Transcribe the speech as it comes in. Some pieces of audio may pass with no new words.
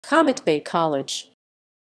Comet Bay College.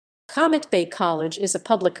 Comet Bay College is a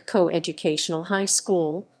public co-educational high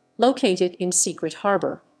school located in Secret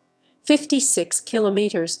Harbour, 56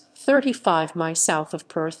 kilometres 35 miles south of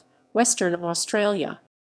Perth, Western Australia.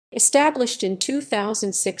 Established in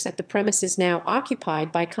 2006 at the premises now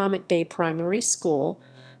occupied by Comet Bay Primary School,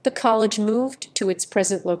 the college moved to its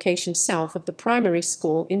present location south of the primary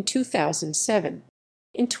school in 2007.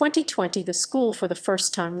 In 2020, the school for the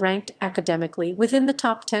first time ranked academically within the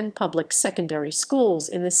top 10 public secondary schools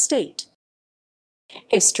in the state.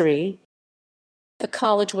 History. The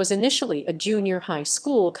college was initially a junior high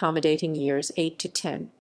school accommodating years 8 to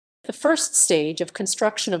 10. The first stage of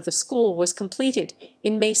construction of the school was completed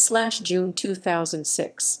in May/June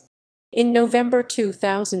 2006. In November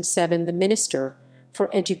 2007, the Minister for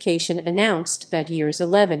Education announced that years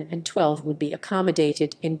 11 and 12 would be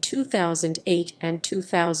accommodated in 2008 and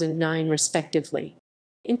 2009 respectively.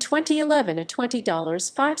 In 2011, a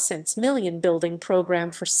 $20.05 million building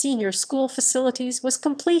program for senior school facilities was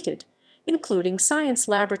completed, including science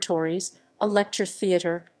laboratories, a lecture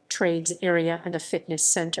theater, trades area, and a fitness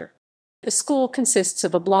center. The school consists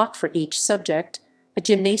of a block for each subject, a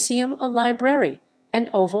gymnasium, a library, an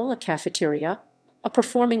oval, a cafeteria, a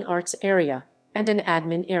performing arts area, and an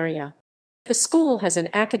admin area. The school has an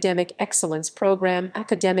Academic Excellence Program,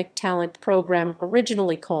 Academic Talent Program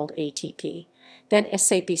originally called ATP, then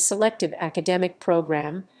SAP Selective Academic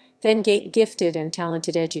Program, then GATE Gifted and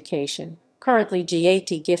Talented Education, currently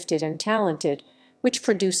GAT Gifted and Talented, which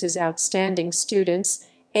produces outstanding students,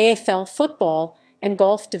 AFL football and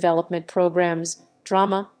golf development programs,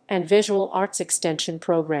 drama and visual arts extension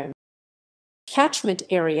programs. Catchment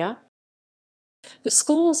area. The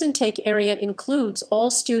school's intake area includes all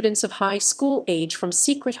students of high school age from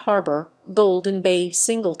Secret Harbour, Golden Bay,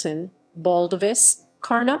 Singleton, Baldivis,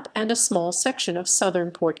 Carnup, and a small section of southern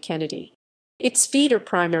Port Kennedy. Its feeder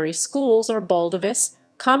primary schools are Baldivis,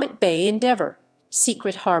 Comet Bay, Endeavour,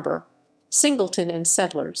 Secret Harbour, Singleton, and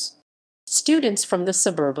Settlers. Students from the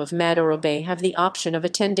suburb of Madura Bay have the option of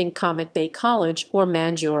attending Comet Bay College or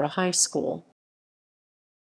Mandurah High School.